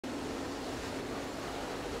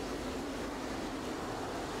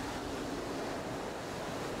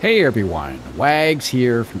Hey everyone, Wags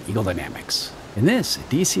here from Eagle Dynamics. In this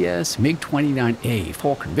DCS MiG-29A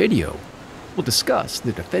Fulcrum video, we'll discuss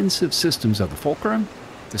the defensive systems of the Fulcrum,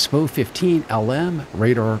 the SPO-15LM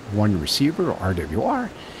Radar Warning Receiver, or RWR,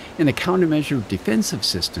 and the Countermeasure Defensive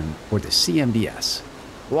System, or the CMDS.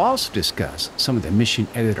 We'll also discuss some of the mission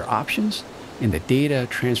editor options and the Data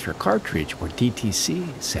Transfer Cartridge, or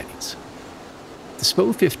DTC, settings. The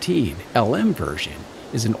SPO-15LM version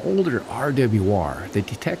is an older RWR that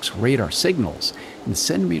detects radar signals in the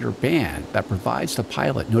centimeter band that provides the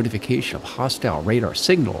pilot notification of hostile radar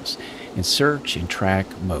signals in search and track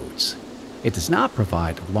modes. It does not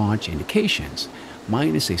provide launch indications,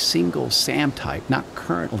 minus a single SAM type not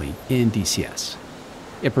currently in DCS.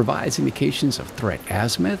 It provides indications of threat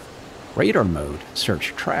azimuth, radar mode, search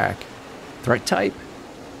track, threat type,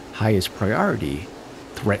 highest priority,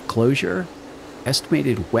 threat closure,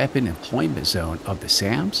 estimated weapon employment zone of the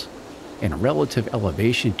SAMs, and relative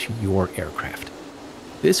elevation to your aircraft.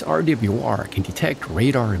 This RWR can detect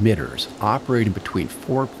radar emitters operating between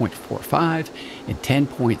 4.45 and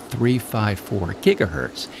 10.354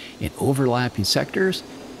 gigahertz in overlapping sectors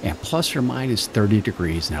and plus or minus 30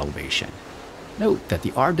 degrees in elevation. Note that the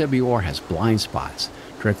RWR has blind spots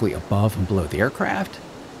directly above and below the aircraft,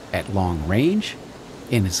 at long range,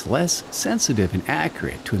 and is less sensitive and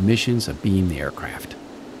accurate to emissions abeam the aircraft.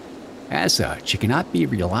 As such, it cannot be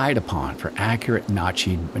relied upon for accurate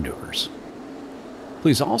notching maneuvers.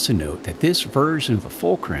 Please also note that this version of the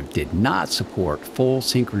Fulcrum did not support full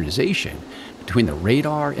synchronization between the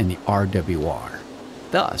radar and the RWR.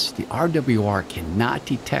 Thus, the RWR cannot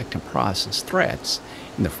detect and process threats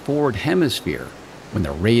in the forward hemisphere when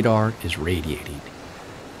the radar is radiating.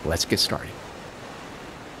 Let's get started.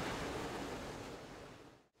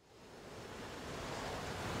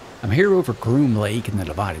 I'm here over Groom Lake in the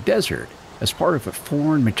Nevada desert as part of a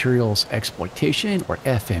Foreign Materials Exploitation, or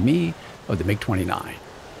FME, of the MiG-29.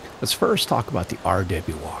 Let's first talk about the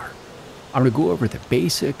RWR. I'm going to go over the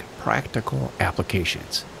basic practical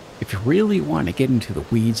applications. If you really want to get into the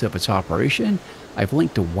weeds of its operation, I've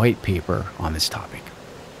linked a white paper on this topic.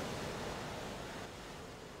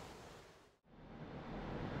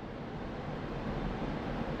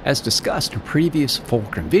 As discussed in previous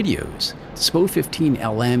Fulcrum videos, the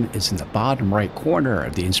SPO-15LM is in the bottom right corner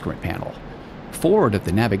of the instrument panel. Forward of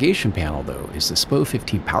the navigation panel, though, is the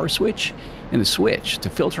SPO-15 power switch and the switch to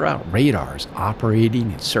filter out radars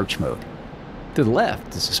operating in search mode. To the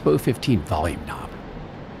left is the SPO-15 volume knob.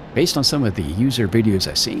 Based on some of the user videos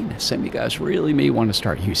I've seen, some of you guys really may want to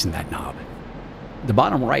start using that knob. The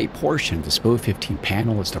bottom right portion of the SPO-15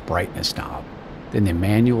 panel is the brightness knob, then the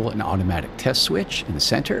manual and automatic test switch in the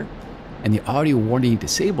center, and the audio warning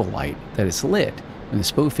disable light that is lit when the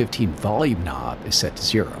SPO-15 volume knob is set to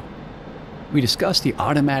 0. We discussed the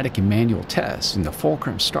automatic and manual tests in the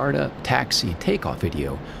Fulcrum startup, taxi, and takeoff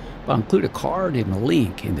video, but I'll include a card and a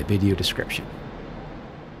link in the video description.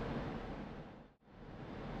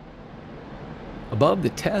 Above the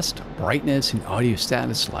test, brightness, and audio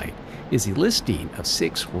status light is a listing of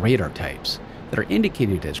 6 radar types that are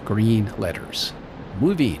indicated as green letters.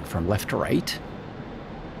 Moving from left to right,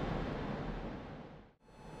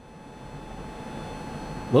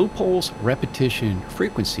 low pulse repetition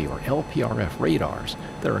frequency, or LPRF radars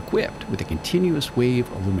that are equipped with a continuous wave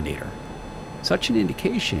illuminator. Such an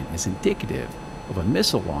indication is indicative of a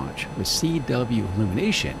missile launch with CW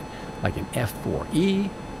illumination, like an F-4E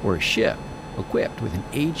or a ship equipped with an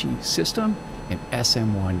AG system and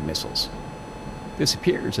SM-1 missiles. This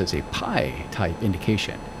appears as a pi-type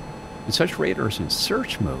indication. In such radars in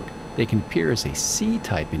search mode, they can appear as a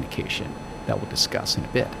C-type indication that we'll discuss in a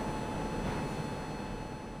bit.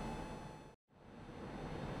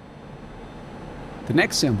 The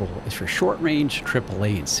next symbol is for short-range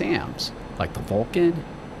AAA and SAMs, like the Vulcan,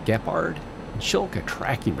 Gepard, and Shilka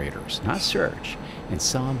tracking radars, not search, and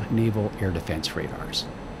some naval air defense radars.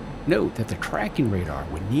 Note that the tracking radar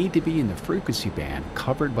would need to be in the frequency band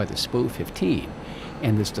covered by the SPO-15,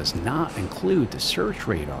 and this does not include the search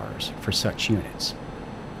radars for such units.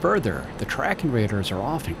 Further, the tracking radars are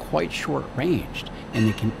often quite short-ranged, and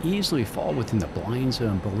they can easily fall within the blind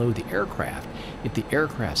zone below the aircraft if the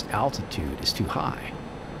aircraft's altitude is too high.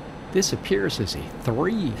 This appears as a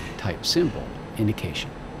 3-type symbol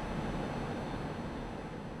indication.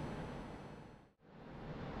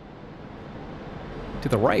 To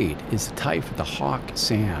the right is the type for the Hawk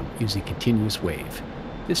SAM using continuous wave.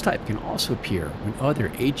 This type can also appear when other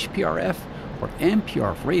HPRF or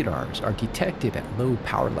MPRF radars are detected at low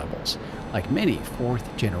power levels, like many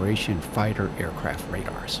 4th generation fighter aircraft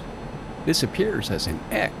radars. This appears as an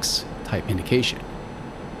X-type indication.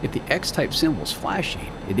 If the X-type symbol is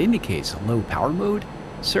flashing, it indicates a low power mode,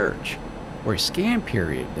 search, or a scan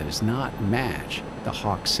period that does not match the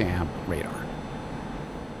Hawk-SAM radar.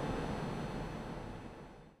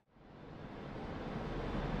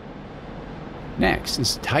 Next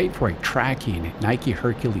is the type for a tracking Nike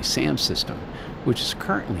Hercules SAM system, which is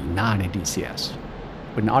currently not in DCS.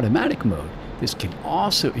 But in automatic mode, this can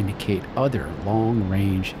also indicate other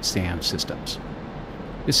long-range SAM systems.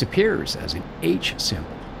 This appears as an H symbol.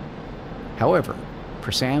 However,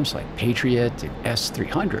 for SAMs like Patriot and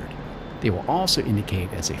S300, they will also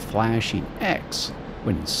indicate as a flashing X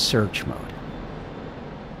when in search mode.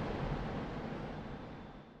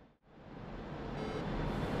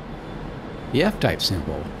 The F-type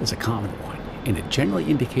symbol is a common one, and it generally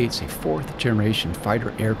indicates a fourth-generation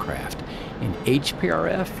fighter aircraft in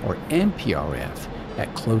HPRF or MPRF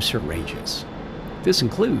at closer ranges. This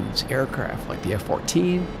includes aircraft like the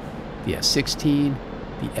F-14, the F-16,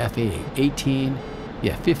 the F-18,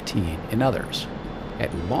 the F-15, and others.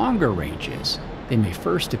 At longer ranges, they may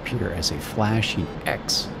first appear as a flashing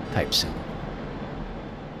X type symbol.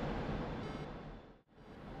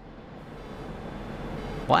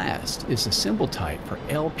 Last is the symbol type for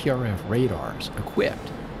LPRF radars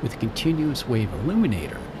equipped with a continuous wave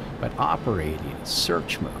illuminator but operating in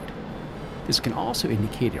search mode. This can also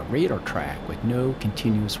indicate a radar track with no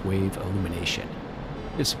continuous wave illumination.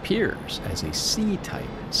 This appears as a C-type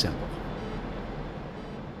symbol.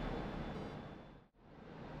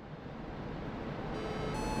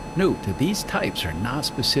 Note that these types are not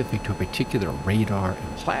specific to a particular radar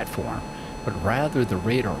and platform, but rather the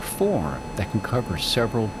radar form that can cover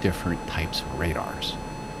several different types of radars.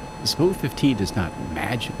 The SPO-15 does not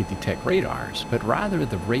magically detect radars, but rather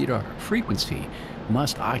the radar frequency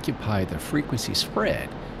must occupy the frequency spread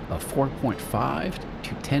of 4.5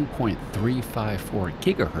 to 10.354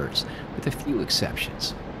 gigahertz, with a few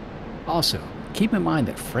exceptions. Also, keep in mind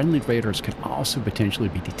that friendly radars can also potentially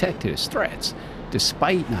be detected as threats,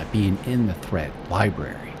 despite not being in the threat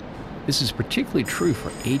library. This is particularly true for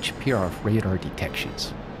HPRF radar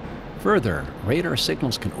detections. Further, radar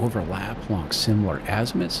signals can overlap along similar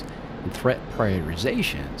azimuths, and threat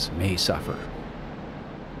prioritizations may suffer.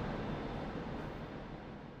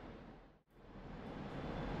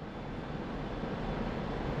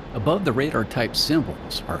 Above the radar type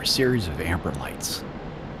symbols are a series of amber lights.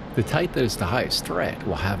 The type that is the highest threat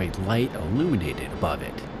will have a light illuminated above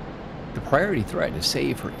it. The priority threat is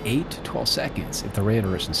saved for 8 to 12 seconds if the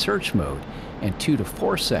radar is in search mode, and 2 to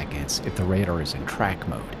 4 seconds if the radar is in track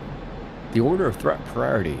mode. The order of threat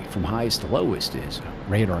priority from highest to lowest is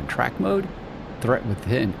radar in track mode, threat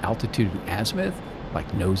within altitude and azimuth,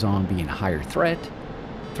 like nose-on being a higher threat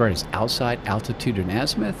is outside altitude and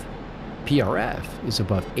azimuth, PRF is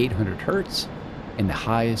above 800 Hz, and the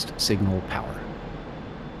highest signal power.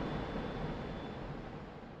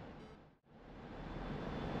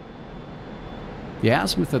 The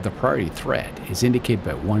azimuth of the priority threat is indicated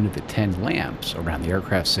by one of the 10 lamps around the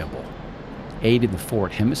aircraft symbol, 8 in the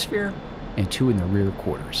forward hemisphere and 2 in the rear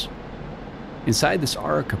quarters. Inside this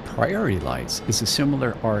arc of priority lights is a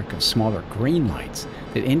similar arc of smaller green lights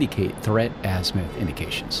that indicate threat azimuth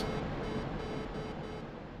indications.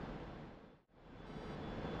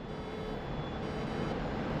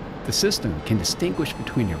 The system can distinguish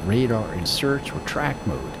between a radar in search or track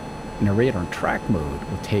mode, and a radar in track mode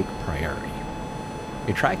will take priority.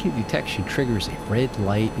 A tracking detection triggers a red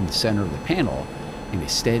light in the center of the panel in a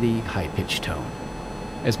steady, high-pitched tone.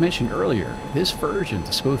 As mentioned earlier, this version of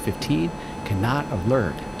the SPO-15 cannot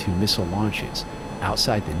alert to missile launches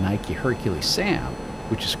outside the Nike Hercules SAM,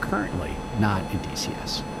 which is currently not in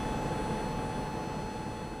DCS.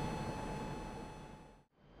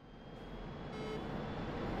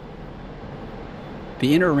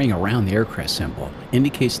 The inner ring around the aircraft symbol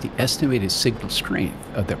indicates the estimated signal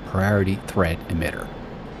strength of the priority threat emitter.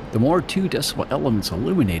 The more 2 decimal elements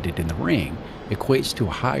illuminated in the ring equates to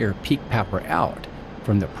a higher peak power out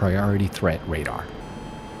from the priority threat radar.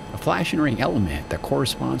 A flashing ring element that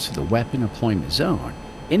corresponds to the weapon employment zone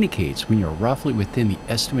indicates when you're roughly within the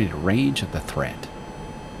estimated range of the threat.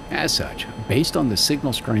 As such, based on the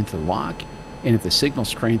signal strength of the lock, and if the signal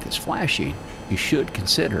strength is flashing, you should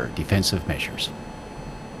consider defensive measures.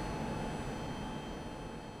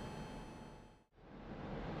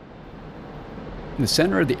 In the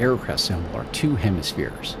center of the aircraft symbol are 2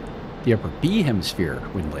 hemispheres. The upper B hemisphere,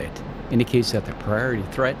 when lit, indicates that the priority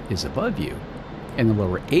threat is above you, and the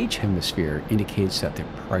lower H hemisphere indicates that the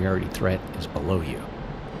priority threat is below you.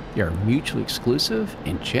 They are mutually exclusive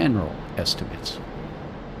and general estimates.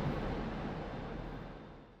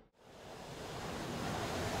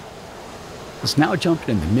 Let's now jump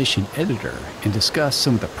into the mission editor and discuss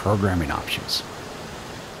some of the programming options.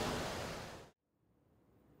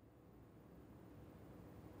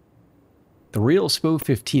 The real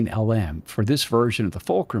SPO-15LM for this version of the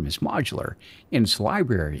Fulcrum is modular, and its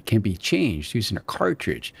library can be changed using a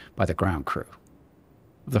cartridge by the ground crew.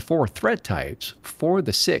 Of the 4 threat types, 4 of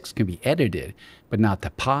the 6 can be edited, but not the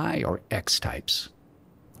Pi or X types.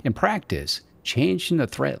 In practice, changing the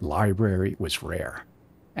threat library was rare.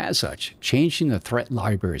 As such, changing the threat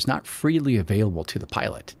library is not freely available to the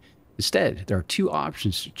pilot. Instead, there are 2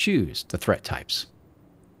 options to choose the threat types.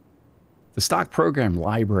 The stock program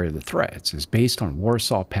library of the threats is based on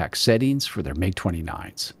Warsaw Pact settings for their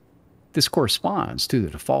MiG-29s. This corresponds to the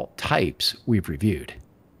default types we've reviewed.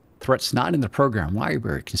 Threats not in the program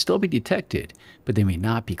library can still be detected, but they may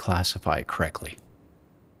not be classified correctly.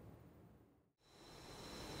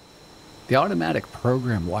 The automatic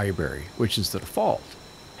program library, which is the default,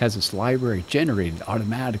 has its library generated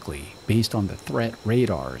automatically based on the threat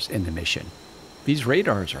radars in the mission. These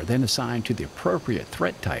radars are then assigned to the appropriate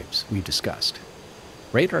threat types we discussed.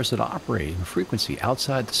 Radars that operate in a frequency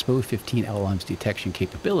outside the SPO-15LM's detection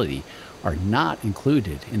capability are not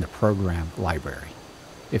included in the program library.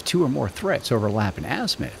 If 2 or more threats overlap in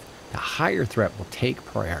azimuth, the higher threat will take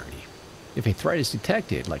priority. If a threat is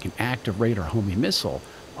detected, like an active radar homing missile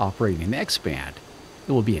operating in X-band,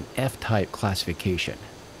 it will be an F-type classification.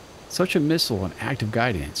 Such a missile in active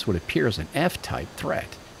guidance would appear as an F-type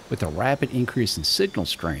threat, with a rapid increase in signal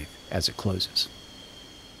strength as it closes.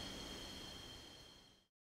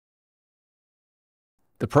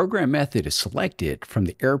 The program method is selected from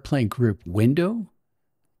the Airplane Group Window,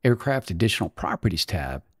 Aircraft Additional Properties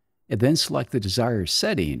tab, and then select the desired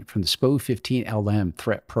setting from the SPO-15LM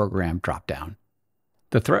Threat Program dropdown.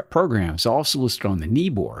 The threat program is also listed on the knee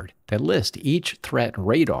board that lists each threat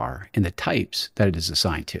radar and the types that it is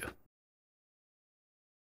assigned to.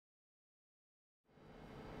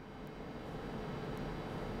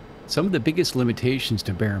 Some of the biggest limitations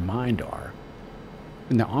to bear in mind are: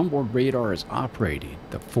 when the onboard radar is operating,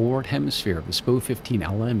 the forward hemisphere of the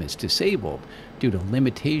SPO-15LM is disabled due to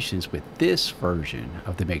limitations with this version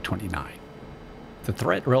of the MiG-29. The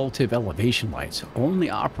threat relative elevation lights only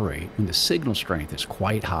operate when the signal strength is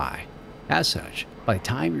quite high. As such, by the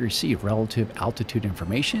time you receive relative altitude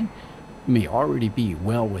information, you may already be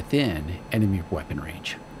well within enemy weapon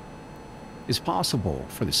range. It's possible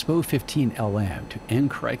for the SPO-15LM to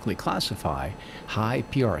incorrectly classify high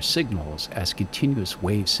PR signals as continuous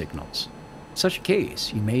wave signals. In such a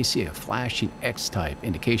case, you may see a flashing X-type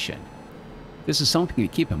indication. This is something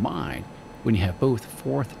to keep in mind when you have both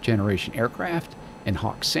 4th generation aircraft and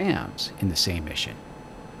Hawk SAMs in the same mission.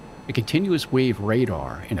 A continuous wave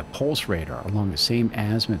radar and a pulse radar along the same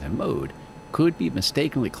azimuth and mode could be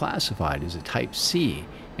mistakenly classified as a Type C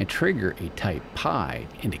and trigger a Type Pi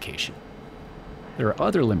indication. There are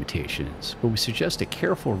other limitations, but we suggest a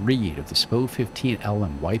careful read of the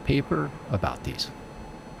SPO-15LM white paper about these.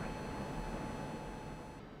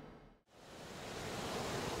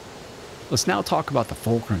 Let's now talk about the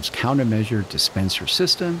Fulcrum's Countermeasure Defensive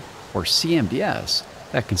System, or CMDS,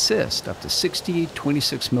 that consists of the 60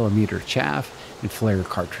 26mm chaff and flare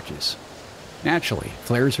cartridges. Naturally,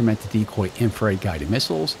 flares are meant to decoy infrared guided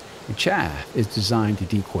missiles, and chaff is designed to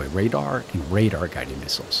decoy radar and radar guided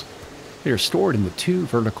missiles. They are stored in the 2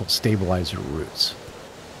 vertical stabilizer roots.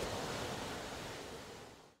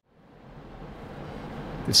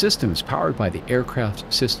 The system is powered by the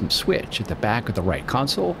aircraft system switch at the back of the right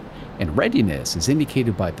console, and readiness is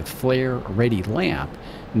indicated by the flare ready lamp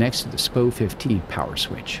next to the SPO-15 power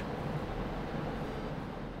switch.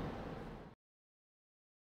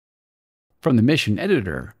 From the mission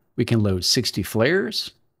editor, we can load 60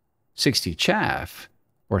 flares, 60 chaff,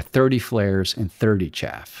 or 30 flares and 30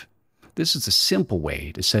 chaff. This is a simple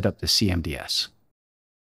way to set up the CMDS.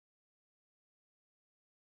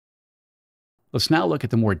 Let's now look at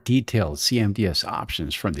the more detailed CMDS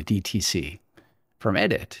options from the DTC. From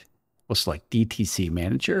Edit, we'll select DTC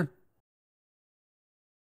Manager,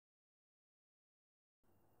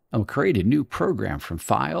 and we'll create a new program from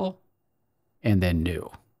File, and then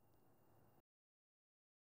New.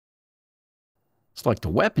 Select the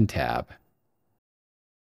Weapon tab,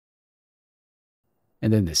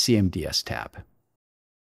 and then the CMDS tab.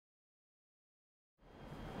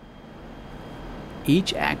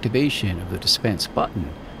 Each activation of the dispense button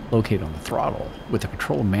located on the throttle with the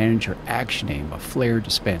Control Manager action name of Flare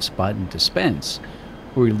Dispense Button Dispense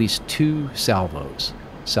will release 2 salvos,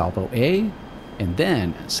 Salvo A and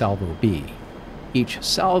then Salvo B. Each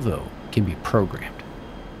salvo can be programmed.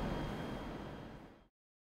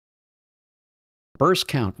 Burst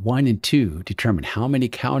count 1 and 2 determine how many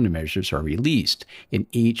countermeasures are released in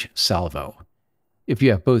each salvo. If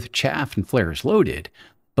you have both chaff and flares loaded,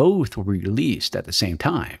 both will be released at the same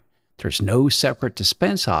time, There's no separate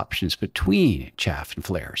dispense options between chaff and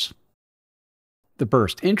flares. The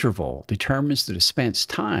burst interval determines the dispense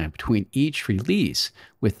time between each release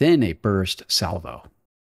within a burst salvo.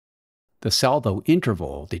 The salvo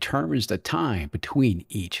interval determines the time between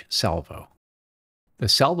each salvo. The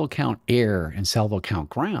salvo count air and salvo count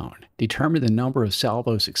ground determine the number of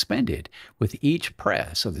salvos expended with each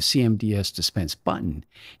press of the CMDS dispense button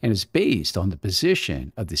and is based on the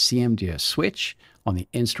position of the CMDS switch on the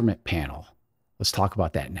instrument panel. Let's talk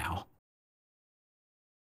about that now.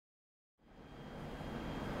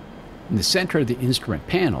 In the center of the instrument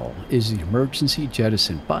panel is the emergency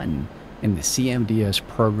jettison button and the CMDS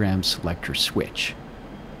program selector switch.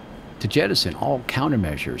 To jettison all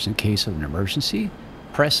countermeasures in case of an emergency,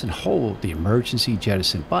 press and hold the emergency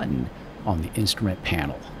jettison button on the instrument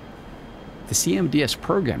panel. The CMDS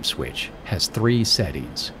program switch has 3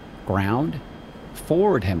 settings: ground,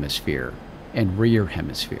 forward hemisphere, and rear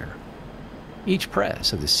hemisphere. Each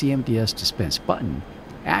press of the CMDS dispense button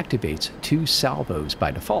activates 2 salvos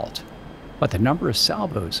by default, but the number of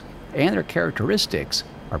salvos and their characteristics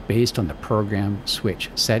are based on the program switch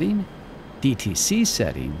setting, DTC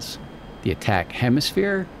settings, the attack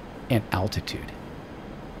hemisphere, and altitude.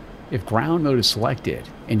 If ground mode is selected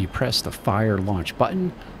and you press the fire launch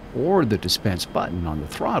button or the dispense button on the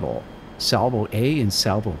throttle, salvo A and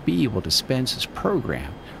salvo B will dispense as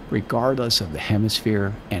programmed regardless of the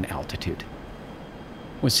hemisphere and altitude.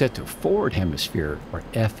 When set to forward hemisphere or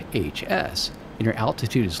FHS and your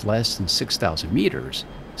altitude is less than 6,000 meters,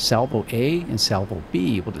 salvo A and salvo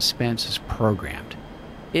B will dispense as programmed.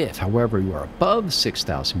 If, however, you are above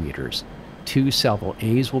 6,000 meters, 2 salvo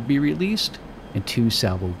A's will be released and 2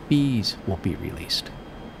 salvo B's will be released.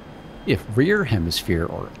 If rear hemisphere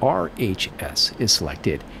or RHS is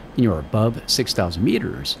selected and you are above 6,000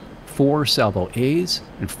 meters, 4 salvo A's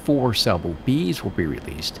and 4 salvo B's will be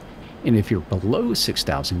released. And if you're below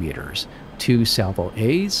 6,000 meters, 2 salvo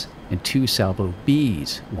A's and 2 salvo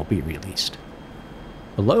B's will be released.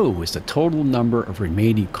 Below is the total number of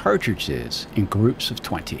remaining cartridges in groups of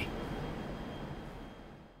 20.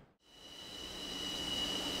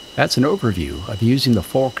 That's an overview of using the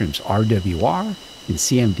Fulcrum's RWR and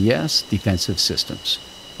CMDS defensive systems.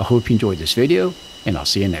 I hope you enjoyed this video, and I'll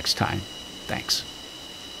see you next time. Thanks.